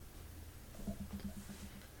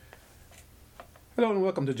Hello and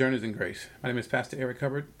welcome to Journeys in Grace. My name is Pastor Eric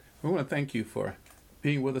Hubbard. We want to thank you for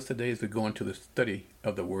being with us today as we go into the study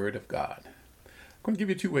of the Word of God. I'm going to give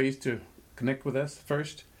you two ways to connect with us.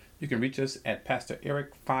 First, you can reach us at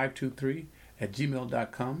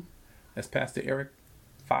PastorEric523@gmail.com. That's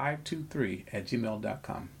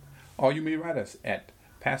PastorEric523@gmail.com. Or you may write us at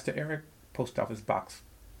Pastor Eric, Post Office Box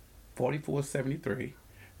 4473,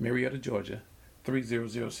 Marietta, Georgia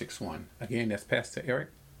 30061. Again, that's Pastor Eric,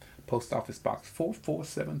 Post Office Box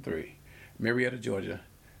 4473, Marietta, Georgia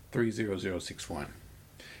 30061.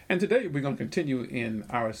 And today we're going to continue in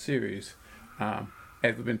our series as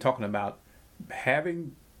we've been talking about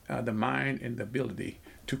having the mind and the ability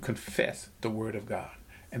to confess the Word of God.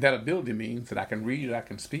 And that ability means that I can read it, I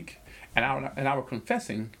can speak. And our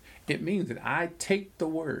confessing, it means that I take the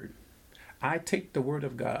Word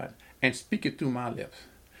of God and speak it through my lips.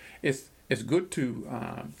 It's good to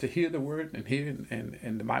hear the word and hear,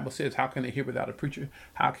 and the Bible says, how can they hear without a preacher?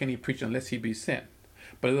 How can he preach unless he be sent?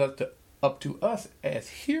 But it's up to us as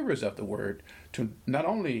hearers of the word to not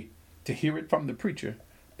only to hear it from the preacher,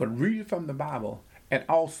 but read it from the Bible and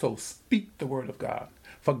also speak the word of God.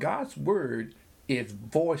 For God's word is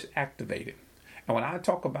voice activated. And when I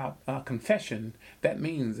talk about confession, that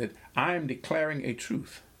means that I am declaring a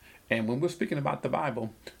truth. And when we're speaking about the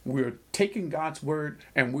Bible, we're taking God's word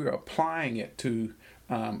and we're applying it to,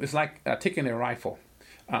 it's like taking a rifle.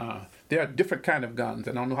 There are different kind of guns.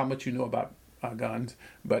 And I don't know how much you know about guns,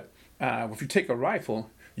 but if you take a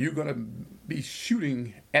rifle, you're going to be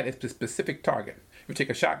shooting at a specific target. If you take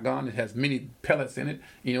a shotgun, it has many pellets in it.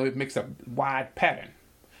 It makes a wide pattern.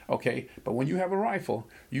 Okay, but when you have a rifle,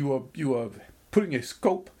 you are putting a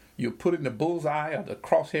scope, you're putting the bullseye or the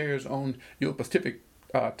crosshairs on your specific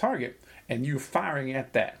target, and you're firing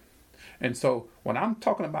at that. And so when I'm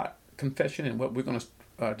talking about confession, and what we're going to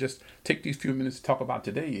just take these few minutes to talk about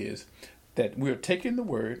today is that we're taking the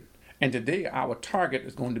word, and today our target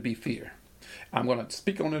is going to be fear. I'm going to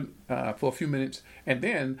speak on it for a few minutes, and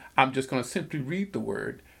then I'm just going to simply read the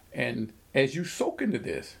word. And as you soak into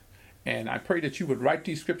this, and I pray that you would write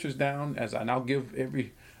these scriptures down, as I now give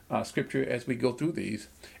every scripture as we go through these,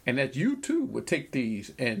 and that you too would take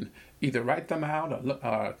these and either write them out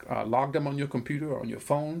or log them on your computer or on your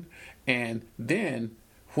phone, and then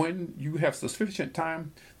when you have sufficient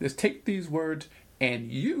time, just take these words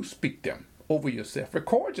and you speak them over yourself.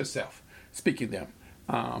 Record yourself speaking them,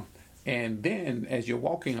 and then as you're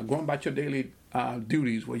walking or going about your daily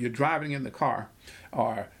duties, where you're driving in the car,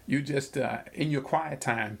 or you just in your quiet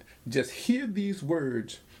time, just hear these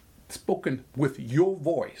words spoken with your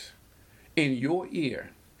voice in your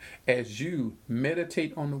ear as you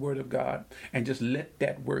meditate on the Word of God, and just let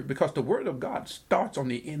that word, because the Word of God starts on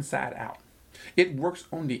the inside out. It works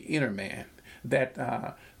on the inner man, that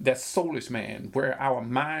soulish man, where our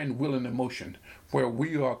mind, will, and emotion, where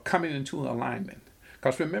we are coming into alignment.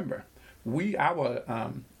 Because remember,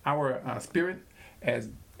 our spirit, as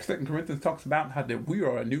 2 Corinthians talks about, how that we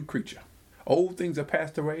are a new creature. Old things are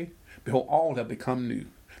passed away, behold, all have become new.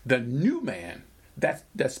 The new man, that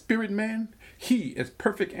spirit man, he is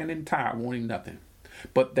perfect and entire, wanting nothing.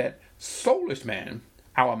 But that soulish man,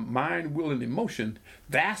 our mind, will, and emotion,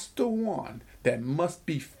 that's the one that must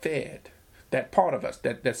be fed. That part of us,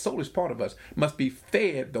 that soulish part of us, must be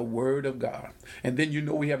fed the Word of God. And then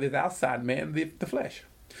we have this outside man, the flesh.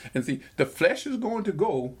 And see, the flesh is going to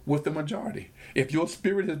go with the majority. If your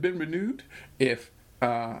spirit has been renewed, if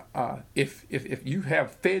you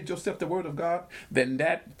have fed yourself the Word of God, then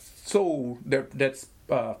that soul, that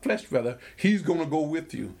flesh rather, he's going to go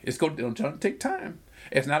with you. It's going to take time.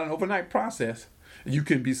 It's not an overnight process. You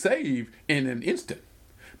can be saved in an instant,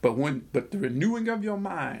 but the renewing of your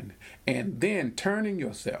mind, and then turning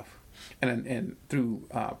yourself, and through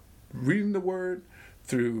reading the Word,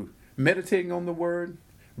 through meditating on the Word,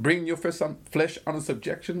 bringing your flesh under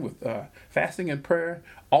subjection with fasting and prayer.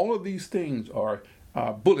 All of these things are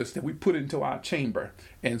bullets that we put into our chamber.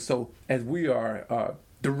 And so as we are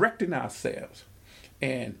directing ourselves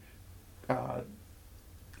and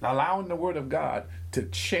allowing the Word of God to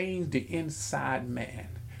change the inside man,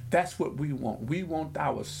 that's what we want. We want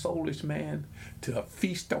our soulish man to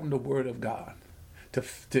feast on the Word of God,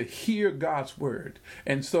 to hear God's Word.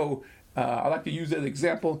 And so I like to use that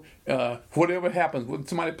example. Whatever happens, when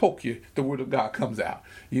somebody poke you, the Word of God comes out.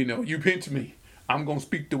 You pinch me, I'm going to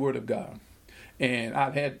speak the Word of God. And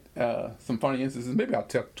I've had some funny instances. Maybe I'll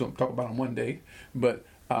talk about them one day. But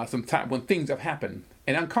sometime when things have happened,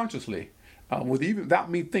 and unconsciously, without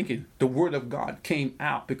me thinking, the Word of God came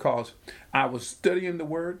out because I was studying the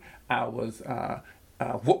Word. I was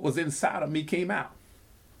what was inside of me came out.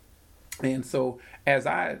 And so as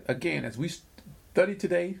we study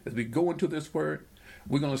today, as we go into this word,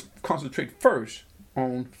 we're going to concentrate first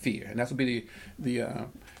on fear, and that's will be the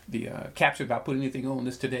caption. If I put anything on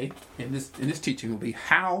this today, in this teaching, will be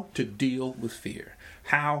how to deal with fear.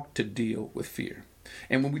 How to deal with fear.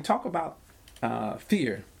 And when we talk about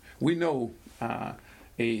fear, we know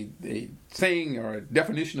a saying or a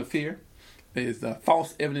definition of fear is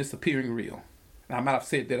false evidence appearing real. Now, I might have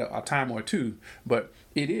said that a time or two, but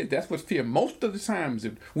it is. That's what fear. Most of the times,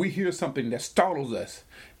 if we hear something that startles us,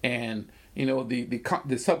 and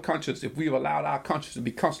the subconscious, if we've allowed our conscious to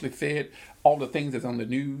be constantly fed all the things that's on the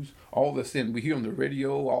news, all the things we hear on the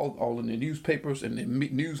radio, all in the newspapers and the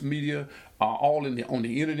news media, all on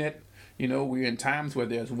the internet. We're in times where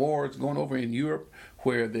there's wars going over in Europe,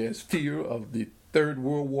 where there's fear of the Third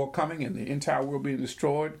World War coming and the entire world being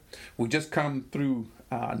destroyed. We just come through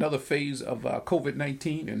another phase of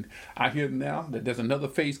COVID-19, and I hear now that there's another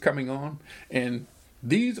phase coming on. And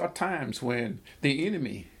these are times when the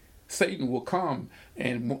enemy, Satan, will come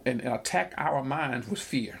and attack our minds with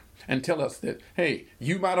fear and tell us that, hey,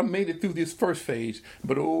 you might have made it through this first phase,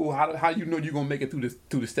 but how you know you're going to make it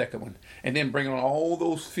through the second one? And then bring on all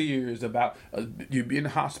those fears about you're in the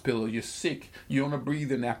hospital, you're sick, you're on a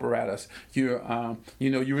breathing apparatus, you're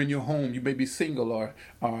in your home, you may be single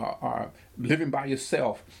or living by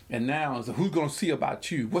yourself. And now, so who's going to see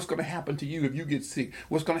about you? What's going to happen to you if you get sick?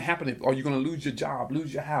 What's going to happen are you going to lose your job,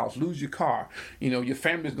 lose your house, lose your car? Your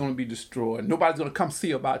family's going to be destroyed. Nobody's going to come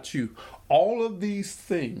see about you. All of these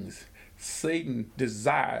things Satan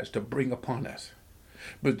desires to bring upon us.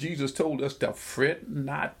 But Jesus told us to fret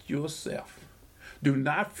not yourself. Do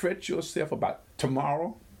not fret yourself about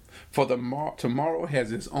tomorrow, for tomorrow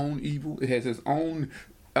has its own evil. It has its own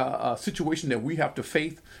situation that we have to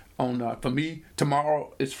face on. For me,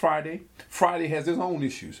 tomorrow is Friday. Friday has its own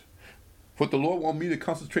issues. What the Lord wants me to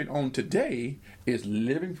concentrate on today is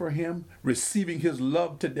living for Him, receiving His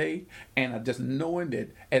love today, and just knowing that,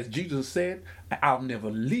 as Jesus said, I'll never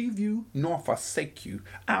leave you nor forsake you.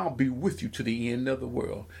 I'll be with you to the end of the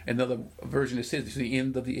world. Another version that says to the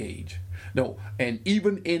end of the age. No, and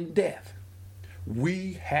even in death,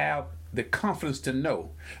 we have the confidence to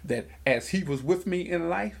know that as He was with me in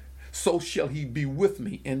life, so shall He be with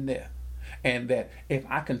me in death. And that if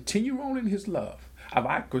I continue on in His love, if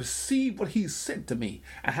I receive what He sent to me,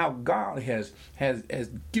 and how God has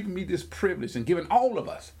given me this privilege and given all of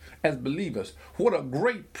us as believers, what a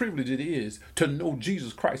great privilege it is to know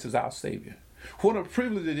Jesus Christ as our Savior. What a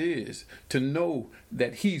privilege it is to know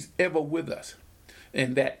that He's ever with us,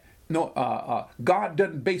 and that God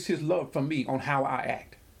doesn't base His love for me on how I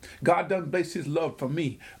act. God doesn't base His love for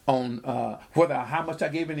me on how much I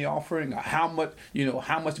gave in the offering, or how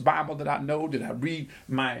much Bible did I know? Did I read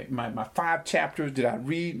my 5 chapters? Did I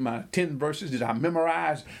read my 10 verses? Did I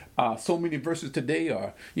memorize so many verses today?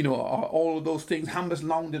 Or all of those things. How much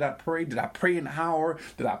long did I pray? Did I pray an hour?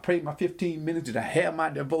 Did I pray my 15 minutes? Did I have my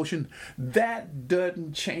devotion? That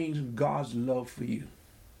doesn't change God's love for you.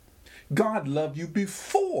 God loved you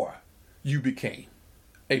before you became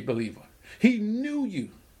a believer. He knew you.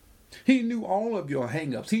 He knew all of your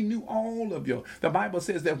hang-ups. He knew all of the Bible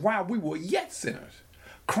says that while we were yet sinners,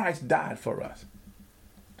 Christ died for us.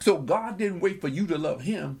 So God didn't wait for you to love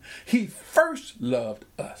Him. He first loved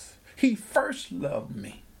us. He first loved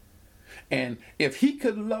me. And if He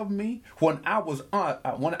could love me when I was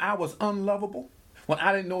unlovable, when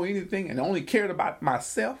I didn't know anything and only cared about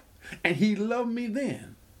myself, and He loved me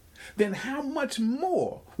then how much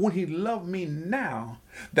more when He loved me now,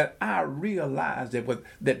 that I realize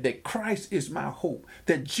that Christ is my hope,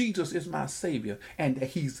 that Jesus is my Savior, and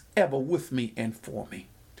that He's ever with me and for me.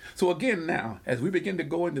 So again, now, as we begin to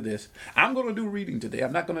go into this, I'm going to do reading today.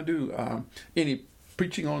 I'm not going to do any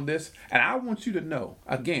preaching on this. And I want you to know,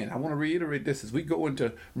 again, I want to reiterate this as we go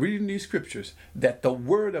into reading these scriptures, that the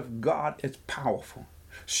Word of God is powerful,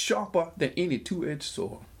 sharper than any two-edged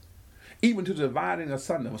sword, even to the dividing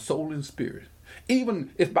asunder of soul and spirit.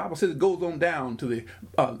 Even if the Bible says it goes on down to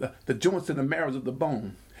the joints and the marrows of the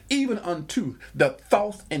bone, even unto the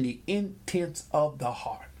thoughts and the intents of the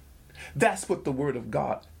heart. That's what the Word of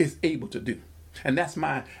God is able to do. And that's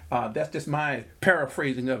just my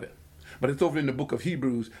paraphrasing of it. But it's over in the book of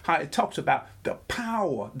Hebrews, how it talks about the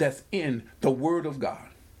power that's in the Word of God.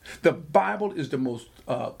 The Bible is the most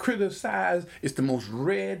criticized, it's the most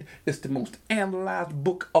read, it's the most analyzed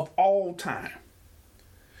book of all time.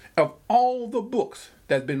 Of all the books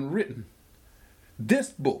that's been written, this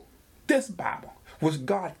book, this Bible, was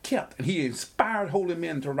God kept, and He inspired holy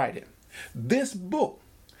men to write it. This book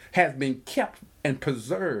has been kept and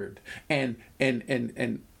preserved and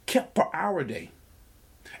kept for our day.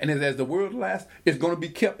 And as the world lasts, it's going to be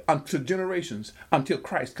kept unto generations until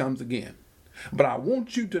Christ comes again. But I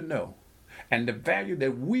want you to know, and the value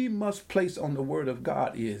that we must place on the Word of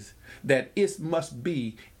God is that it must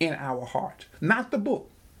be in our heart, not the book.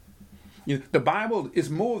 The Bible is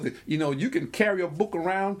more than, you can carry a book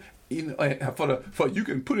around, you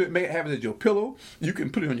can put it, have it as your pillow. You can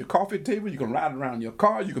put it on your coffee table. You can ride it around in your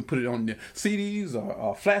car. You can put it on your CDs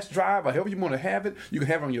or flash drive or however you want to have it. You can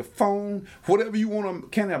have it on your phone, whatever you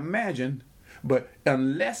can imagine. But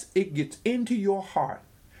unless it gets into your heart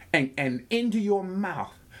and into your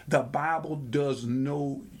mouth, the Bible does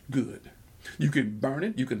no good. You can burn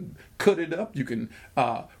it, you can cut it up, you can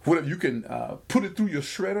put it through your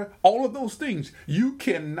shredder. All of those things, you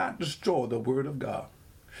cannot destroy the Word of God.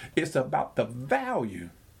 It's about the value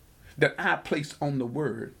that I place on the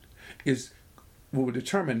Word will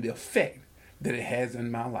determine the effect that it has in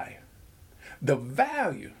my life. The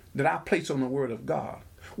value that I place on the Word of God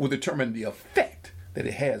will determine the effect that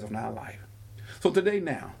it has on our life. So today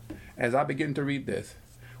now, as I begin to read this,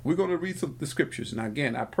 we're going to read some of the scriptures. And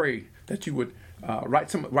again, I pray that you would write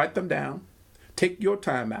them down. Take your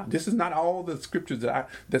time out. This is not all the scriptures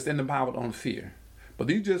that's in the Bible on fear. But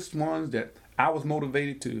these are just ones that I was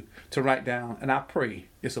motivated to write down. And I pray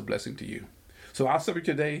it's a blessing to you. So our subject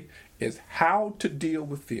today is how to deal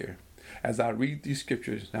with fear. As I read these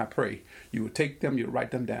scriptures, and I pray you will take them, you'll write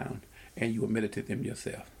them down, and you will meditate them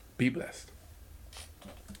yourself. Be blessed.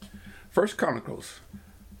 1 Chronicles,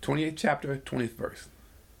 28th chapter, 20th verse.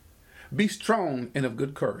 Be strong and of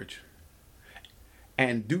good courage,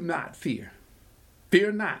 and do not fear.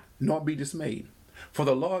 Fear not, nor be dismayed. For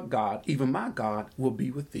the Lord God, even my God, will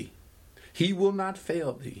be with thee. He will not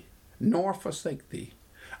fail thee, nor forsake thee,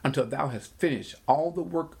 until thou hast finished all the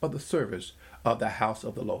work of the service of the house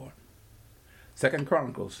of the Lord. 2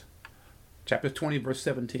 Chronicles, chapter 20, verse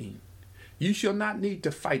 17. You shall not need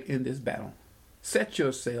to fight in this battle. Set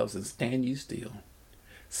yourselves and stand ye still.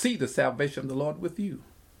 See the salvation of the Lord with you.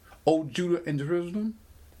 O Judah and Jerusalem,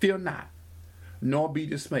 fear not, nor be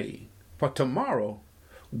dismayed. For tomorrow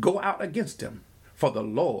go out against them, for the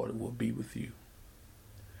Lord will be with you.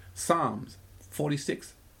 Psalms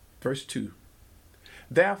 46, verse 2.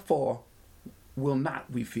 Therefore will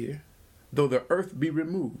not we fear, though the earth be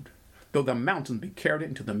removed, though the mountains be carried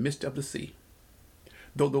into the midst of the sea,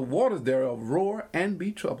 though the waters thereof roar and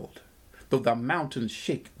be troubled, though the mountains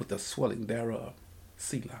shake with the swelling thereof.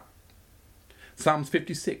 Selah. Psalms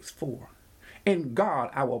 56, 4. In God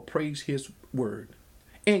I will praise his word.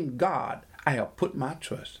 In God I have put my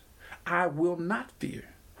trust. I will not fear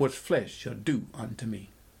what flesh shall do unto me.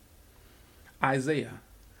 Isaiah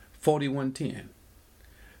 41:10.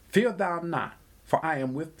 Fear thou not, for I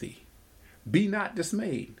am with thee. Be not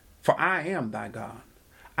dismayed, for I am thy God.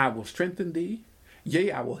 I will strengthen thee,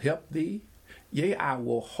 yea, I will help thee, yea, I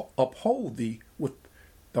will uphold thee with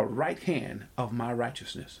the right hand of my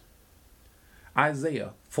righteousness.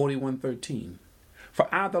 Isaiah 41:13. For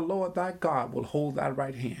I, the Lord thy God, will hold thy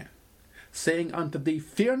right hand, saying unto thee,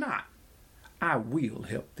 fear not, I will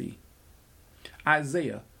help thee.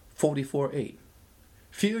 Isaiah 44:8.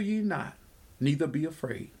 Fear ye not, neither be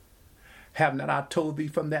afraid. Have not I told thee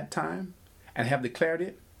from that time, and have declared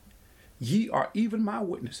it? Ye are even my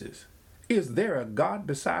witnesses. Is there a God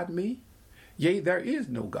beside me? Yea, there is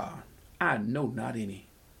no God. I know not any.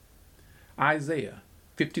 Isaiah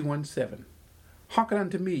 51:7. Hearken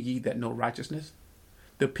unto me, ye that know righteousness,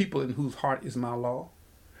 the people in whose heart is my law.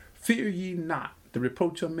 Fear ye not the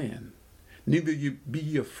reproach of men, neither be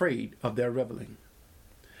ye afraid of their reveling.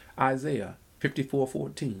 Isaiah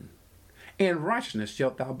 54:14. In righteousness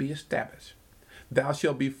shalt thou be established. Thou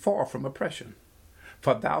shalt be far from oppression,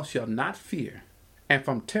 for thou shalt not fear, and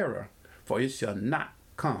from terror, for it shall not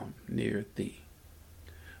come near thee.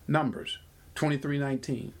 Numbers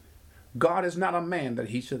 23:19. God is not a man that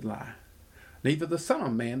he should lie, neither the son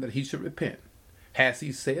of man that he should repent. Has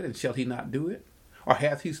he said, and shall he not do it? Or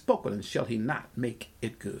hath he spoken, and shall he not make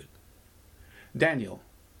it good? Daniel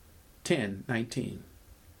 10:19.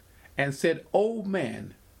 And said, O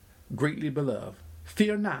man, greatly beloved,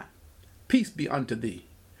 fear not, peace be unto thee.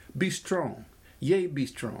 Be strong, yea, be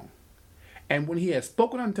strong. And when he has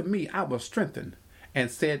spoken unto me, I will strengthen, and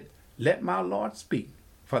said, let my Lord speak,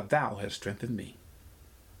 for thou hast strengthened me.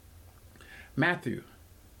 Matthew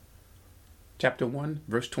chapter 1,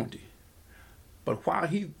 verse 20. But while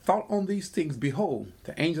he thought on these things, behold,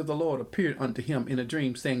 the angel of the Lord appeared unto him in a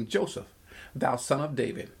dream, saying, Joseph, thou son of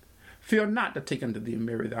David, fear not to take unto thee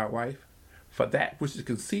Mary thy wife, for that which is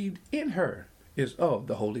conceived in her is of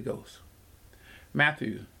the Holy Ghost.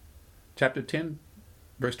 Matthew chapter 10,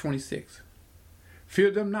 verse 26.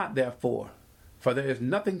 Fear them not, therefore, for there is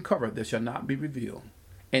nothing covered that shall not be revealed,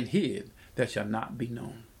 and hid that shall not be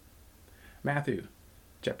known. Matthew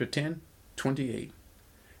chapter 10, 28.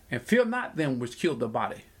 And fear not them which kill the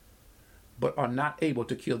body, but are not able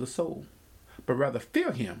to kill the soul, but rather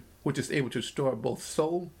fear him which is able to destroy both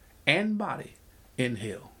soul and body in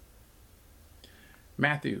hell.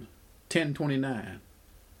 Matthew 10:29.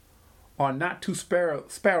 Are not two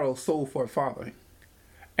sparrows sold for a farthing,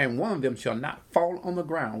 and one of them shall not fall on the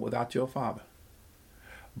ground without your Father?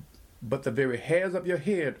 But the very hairs of your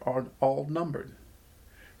head are all numbered.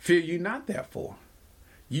 Fear you not, therefore,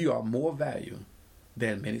 you are more valuable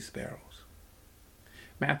than many sparrows.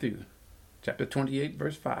 Matthew chapter 28,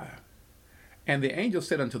 verse 5. And the angel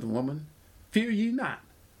said unto the woman, Fear ye not,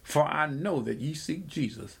 for I know that ye seek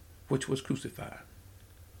Jesus, which was crucified.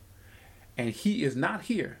 And he is not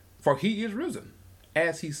here, for he is risen,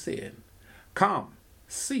 as he said. Come,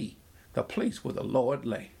 see the place where the Lord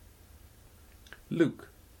lay. Luke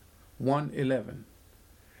 1:11.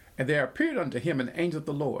 And there appeared unto him an angel of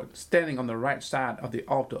the Lord, standing on the right side of the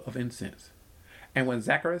altar of incense. And when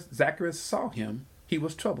Zacharias saw him, he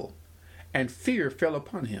was troubled, and fear fell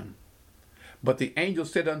upon him. But the angel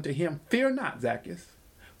said unto him, Fear not, Zacchaeus,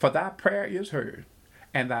 for thy prayer is heard,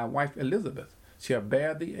 and thy wife Elizabeth shall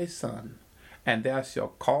bear thee a son, and thou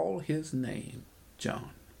shalt call his name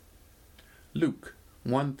John. Luke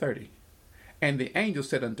 1:30. And the angel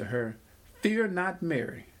said unto her, Fear not,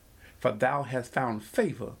 Mary, for thou hast found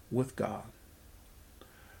favor with God.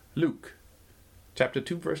 Luke chapter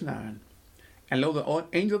 2, verse 9. And lo,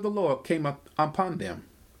 the angel of the Lord came up upon them,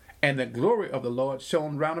 and the glory of the Lord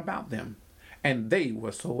shone round about them, and they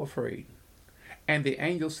were so afraid. And the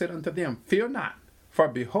angel said unto them, Fear not, for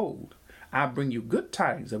behold, I bring you good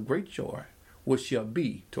tidings of great joy, which shall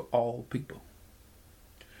be to all people.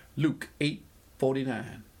 Luke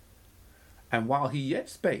 8:49. And while he yet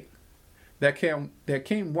spake, there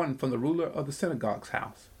came one from the ruler of the synagogue's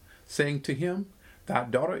house, saying to him, Thy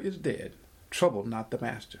daughter is dead, trouble not the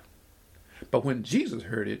master. But when Jesus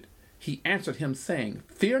heard it, he answered him, saying,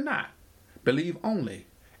 Fear not, believe only,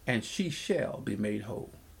 and she shall be made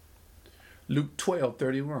whole. Luke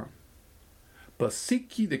 12:31. But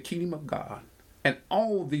seek ye the kingdom of God, and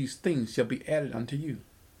all these things shall be added unto you.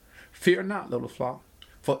 Fear not, little flock,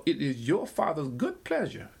 for it is your Father's good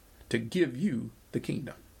pleasure to give you the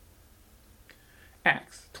kingdom.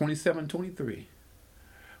 Acts 27:23.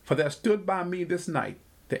 For there stood by me this night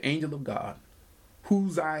the angel of God,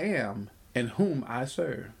 whose I am and whom I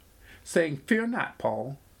serve, saying, Fear not,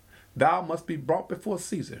 Paul, thou must be brought before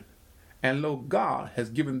Caesar, and lo, God has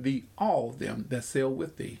given thee all them that sail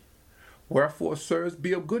with thee. Wherefore, sirs,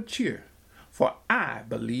 be of good cheer, for I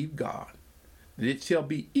believe God, that it shall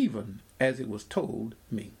be even as it was told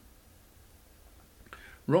me.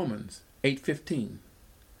 Romans 8:15.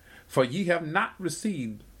 For ye have not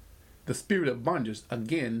received the spirit of bondage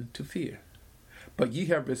again to fear, but ye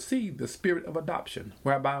have received the spirit of adoption,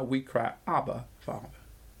 whereby we cry, Abba, Father.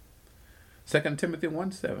 2 Timothy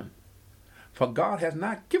 1:7. For God has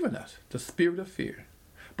not given us the spirit of fear,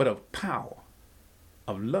 but of power,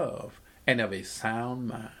 of love, and of a sound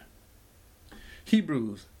mind.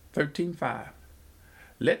 Hebrews 13:5.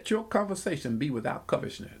 Let your conversation be without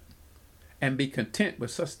covetousness, and be content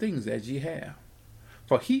with such things as ye have.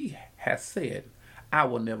 For he hath said, I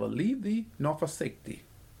will never leave thee nor forsake thee,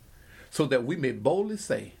 so that we may boldly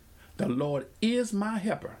say, The Lord is my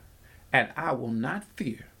helper, and I will not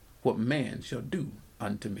fear what man shall do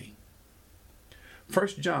unto me. 1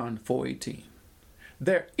 John 4:18.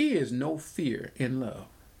 There is no fear in love,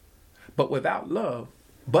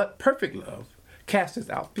 but perfect love casteth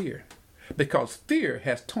out fear, because fear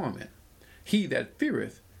has torment. He that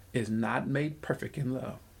feareth is not made perfect in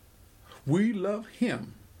love. We love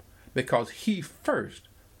him because he first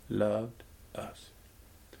loved us.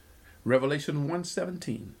 Revelation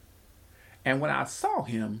 1:17. And when I saw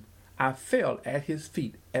him, I fell at his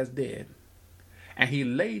feet as dead. And he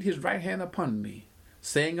laid his right hand upon me,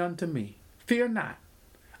 saying unto me, Fear not,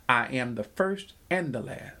 I am the first and the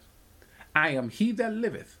last. I am he that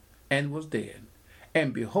liveth and was dead,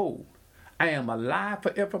 and behold, I am alive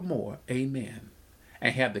forevermore, amen,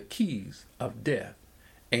 and have the keys of death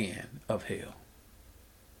and of hell.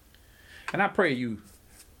 And I pray you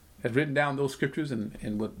have written down those scriptures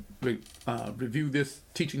and would review this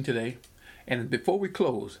teaching today. And before we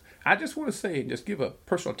close, I just want to say and just give a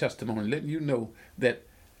personal testimony, letting you know that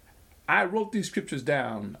I wrote these scriptures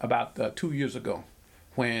down about 2 years ago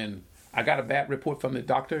when I got a bad report from the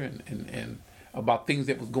doctor and about things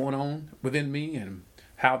that was going on within me and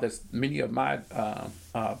how that many of my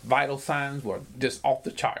vital signs were just off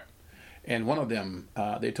the chart. And one of them,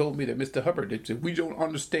 they told me that, Mr. Hubbard, they said, we don't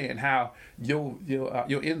understand how your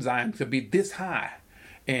enzymes could be this high.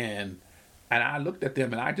 And I looked at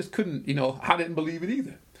them and I just couldn't, I didn't believe it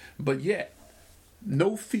either. but yet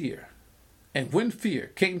no fear. And when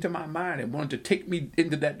fear came to my mind and wanted to take me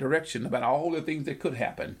into that direction about all the things that could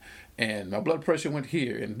happen, and my blood pressure went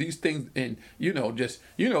here, and these things, and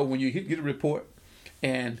when you get a report,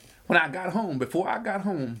 and when I got home, before I got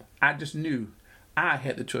home, I just knew I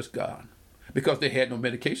had to trust God because they had no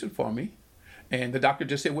medication for me, and the doctor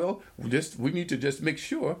just said, "Well, we need to just make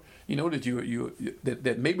sure, that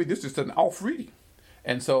that maybe this is an off reading,"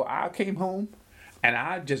 and so I came home, and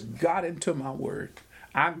I just got into my word.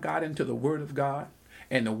 I got into the Word of God,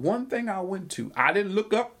 and the one thing I went to, I didn't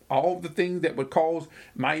look up all the things that would cause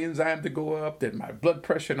my enzyme to go up, that my blood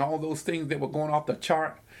pressure and all those things that were going off the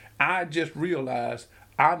chart. I just realized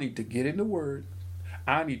I need to get in the Word.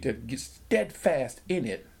 I need to get steadfast in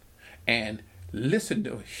it and listen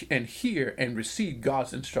to and hear and receive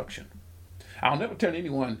God's instruction. I'll never tell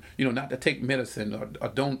anyone, not to take medicine or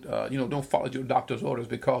don't follow your doctor's orders,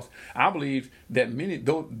 because I believe that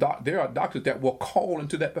there are doctors that will call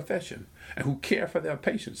into that profession and who care for their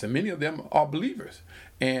patients, and many of them are believers,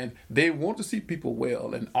 and they want to see people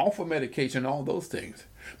well and offer medication, all those things.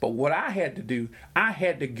 But what I had to do, I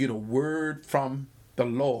had to get a word from the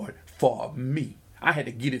Lord for me. I had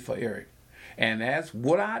to get it for Eric, and that's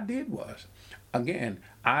what I did was, again,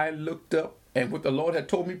 I looked up. And what the Lord had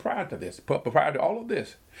told me prior to all of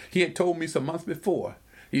this, He had told me some months before.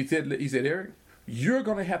 He said, Eric, you're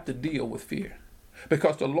going to have to deal with fear,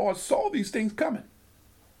 because the Lord saw these things coming.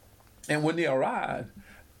 And when they arrived,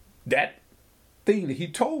 that thing that He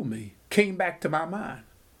told me came back to my mind.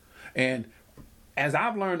 And as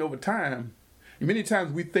I've learned over time, many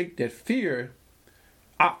times we think that fear's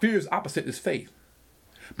opposite is faith.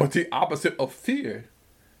 But the opposite of fear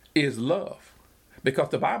is love. Because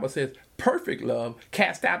the Bible says perfect love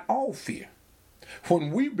casts out all fear.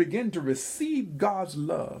 When we begin to receive God's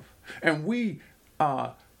love and we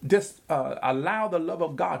allow the love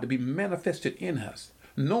of God to be manifested in us,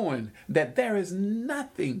 knowing that there is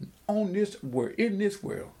nothing in this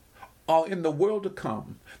world or in the world to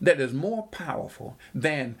come that is more powerful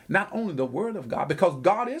than not only the Word of God, because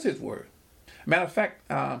God is His Word. Matter of fact,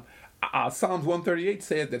 Psalms 138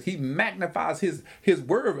 says that He magnifies His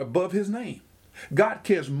Word above His name. God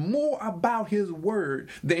cares more about His Word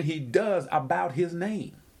than He does about His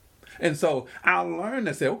name. And so I learned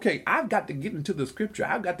to say, okay, I've got to get into the Scripture.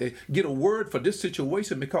 I've got to get a word for this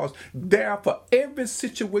situation, because for every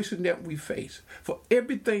situation that we face, for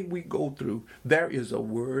everything we go through, there is a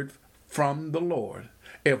word from the Lord,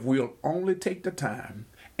 if we'll only take the time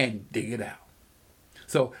and dig it out.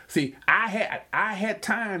 So see, I had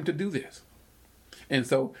time to do this. And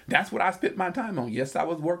so that's what I spent my time on. Yes, I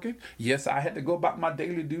was working. Yes, I had to go about my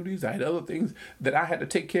daily duties. I had other things that I had to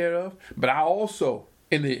take care of. But I also,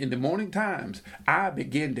 in the morning times, I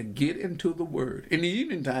began to get into the Word. In the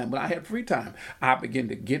evening time, when I had free time, I began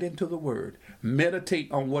to get into the Word, meditate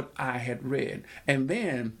on what I had read. And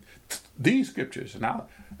then these scriptures,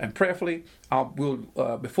 and prayerfully,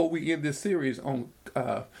 before we end this series on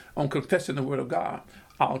confessing the Word of God,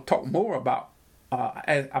 I'll talk more about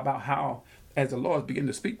how, as the Lord began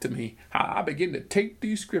to speak to me, how I began to take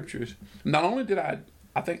these scriptures. Not only did I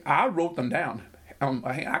think I wrote them down.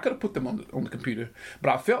 I could have put them on the computer,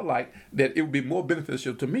 but I felt like that it would be more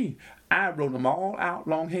beneficial to me. I wrote them all out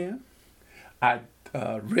longhand. I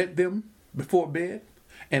read them before bed,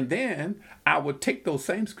 and then I would take those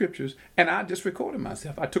same scriptures and I just recorded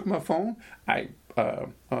myself. I took my phone, I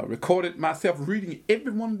recorded myself reading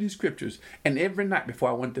every one of these scriptures, and every night before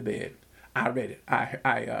I went to bed, I read it.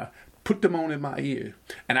 I put them on in my ear,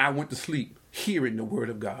 and I went to sleep hearing the Word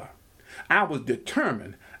of God. I was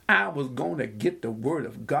determined I was going to get the Word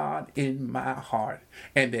of God in my heart,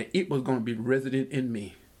 and that it was going to be resident in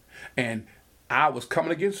me. And I was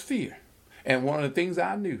coming against fear. And one of the things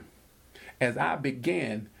I knew, as I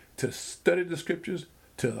began to study the scriptures,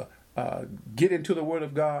 to get into the Word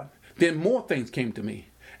of God, then more things came to me.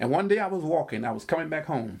 And one day I was walking, I was coming back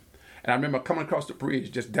home, and I remember coming across the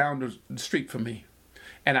bridge just down the street from me.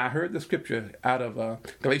 And I heard the scripture out of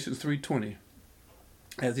Galatians 3:20,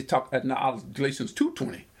 as he talked out of Galatians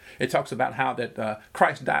 2:20. It talks about how that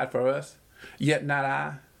Christ died for us, yet not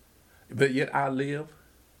I, but yet I live.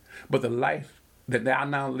 But the life that I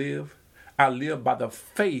now live, I live by the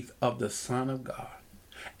faith of the Son of God.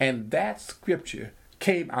 And that scripture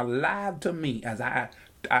came alive to me as I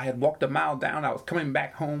had walked a mile down. I was coming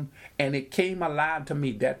back home, and it came alive to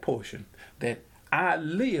me, that portion, that I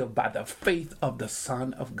live by the faith of the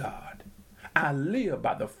Son of God. I live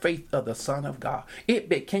by the faith of the Son of God. It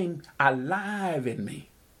became alive in me.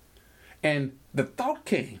 And the thought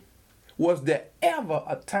came, was there ever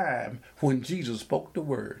a time when Jesus spoke the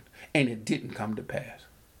word and it didn't come to pass?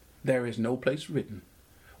 There is no place written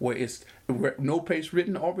where no place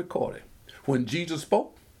written or recorded. When Jesus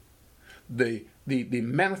spoke, the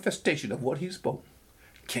manifestation of what he spoke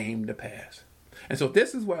came to pass. And so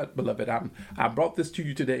this is what, beloved, I brought this to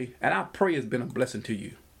you today, and I pray it's been a blessing to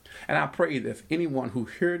you. And I pray that if anyone who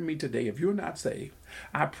heard me today, if you're not saved,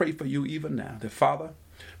 I pray for you even now, that Father,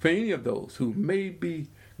 for any of those who may be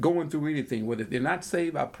going through anything, whether they're not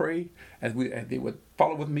saved, I pray as they would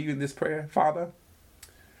follow with me in this prayer. Father,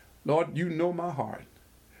 Lord, you know my heart.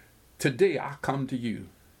 Today I come to you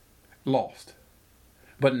lost.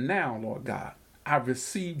 But now, Lord God, I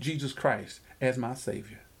receive Jesus Christ as my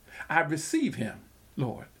Savior. I receive him,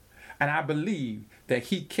 Lord, and I believe that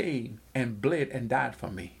he came and bled and died for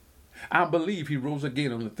me. I believe he rose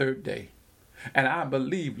again on the third day. And I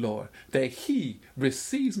believe, Lord, that he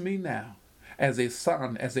receives me now as a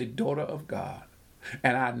son, as a daughter of God.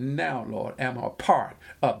 And I now, Lord, am a part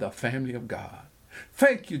of the family of God.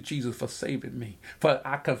 Thank you, Jesus, for saving me. For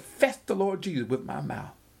I confess the Lord Jesus with my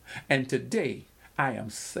mouth. And today I am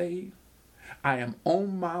saved. I am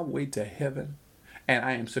on my way to heaven. And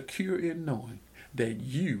I am secure in knowing that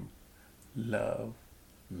you love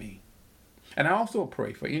me. And I also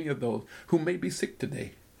pray for any of those who may be sick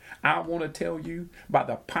today. I want to tell you, by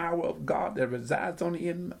the power of God that resides on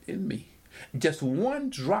in me, just one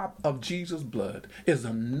drop of Jesus' blood is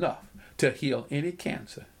enough to heal any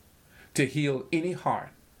cancer, to heal any heart,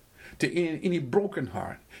 to any broken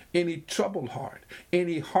heart, any troubled heart,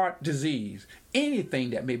 any heart disease, anything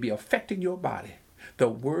that may be affecting your body. The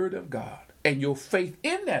word of God and your faith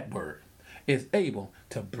in that word is able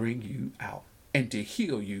to bring you out and to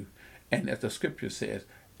heal you, and as the scripture says,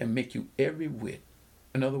 and make you every whit.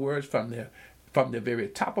 In other words, from the very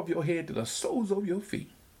top of your head to the soles of your feet,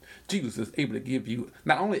 Jesus is able to give you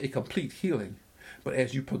not only a complete healing, but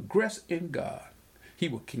as you progress in God, he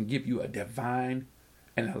can give you a divine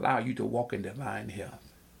and allow you to walk in divine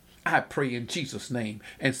health. I pray in Jesus' name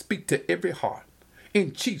and speak to every heart.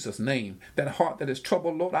 In Jesus' name, that heart that is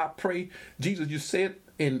troubled, Lord, I pray, Jesus, you said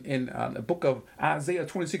in the book of Isaiah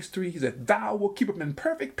 26:3, he said, thou wilt keep him in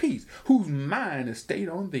perfect peace, whose mind is stayed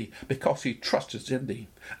on thee, because he trusteth in thee.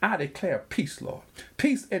 I declare peace, Lord.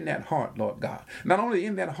 Peace in that heart, Lord God. Not only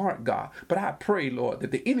in that heart, God, but I pray, Lord,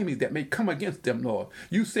 that the enemies that may come against them, Lord,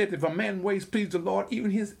 you said if a man ways please the Lord,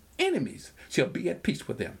 even his enemies shall be at peace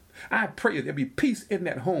with them. I pray that there be peace in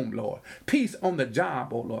that home, Lord. Peace on the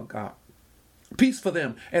job, oh Lord God. Peace for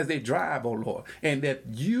them as they drive, oh Lord, and that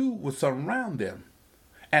you will surround them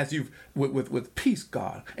as you've with peace,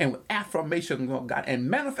 God, and with affirmation, Lord God, and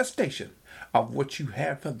manifestation of what you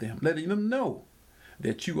have for them, letting them know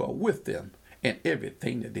that you are with them in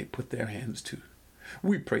everything that they put their hands to.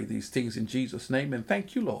 We pray these things in Jesus' name, and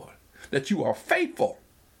thank you, Lord, that you are faithful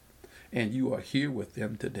and you are here with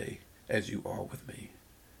them today as you are with me.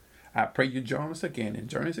 I pray you join us again in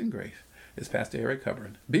Journeys in Grace. It's Pastor Eric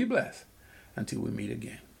Hubbard. Be blessed until we meet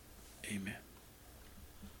again. Amen.